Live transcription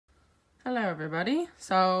Hello everybody.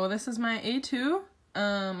 So this is my A2,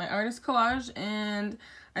 my artist collage, and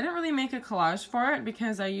I didn't really make a collage for it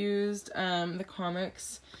because I used the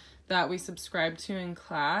comics that we subscribed to in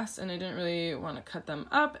class, and I didn't really want to cut them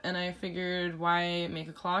up, and I figured why make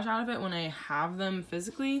a collage out of it when I have them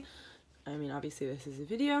physically. I mean, obviously this is a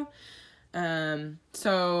video.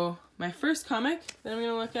 So my first comic that I'm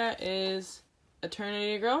going to look at is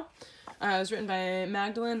Eternity Girl. It was written by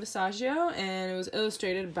Magdalene Visaggio, and it was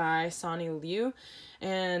illustrated by Sonny Liu,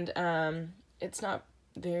 and it's not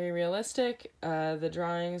very realistic. The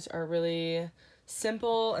drawings are really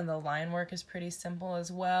simple, and the line work is pretty simple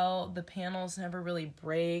as well. The panels never really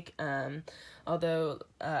break, although,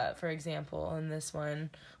 for example, in this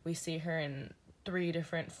one, we see her in 3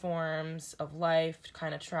 different forms of life,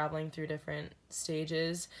 kind of traveling through different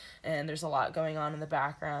stages, and there's a lot going on in the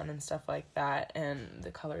background and stuff like that, and the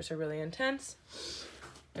colors are really intense.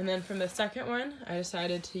 And then from the second one, I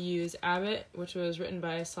decided to use Abbott, which was written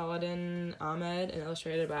by Saladin Ahmed and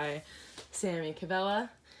illustrated by Sammy Cavella.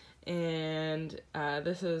 And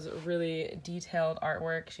this is really detailed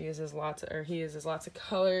artwork. He uses lots of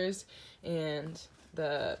colors, and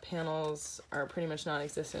the panels are pretty much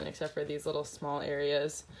non-existent except for these little small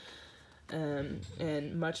areas,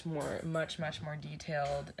 and much more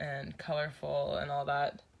detailed and colorful and all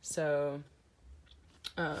that. So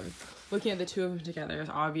looking at the two of them together is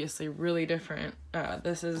obviously really different.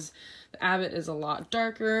 The Abbott is a lot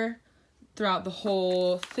darker throughout the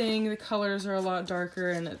whole thing. The colors are a lot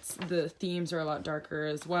darker, and the themes are a lot darker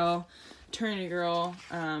as well. Eternity Girl,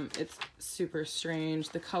 it's super strange.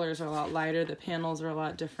 The colors are a lot lighter, the panels are a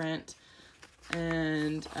lot different,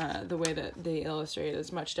 and the way that they illustrate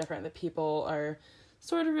is much different. The people are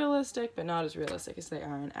sort of realistic, but not as realistic as they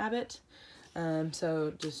are in Abbott.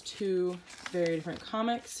 So just 2 very different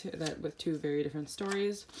comics with 2 very different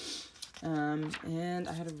stories. And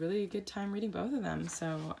I had a really good time reading both of them,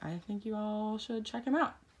 so I think you all should check them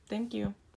out. Thank you.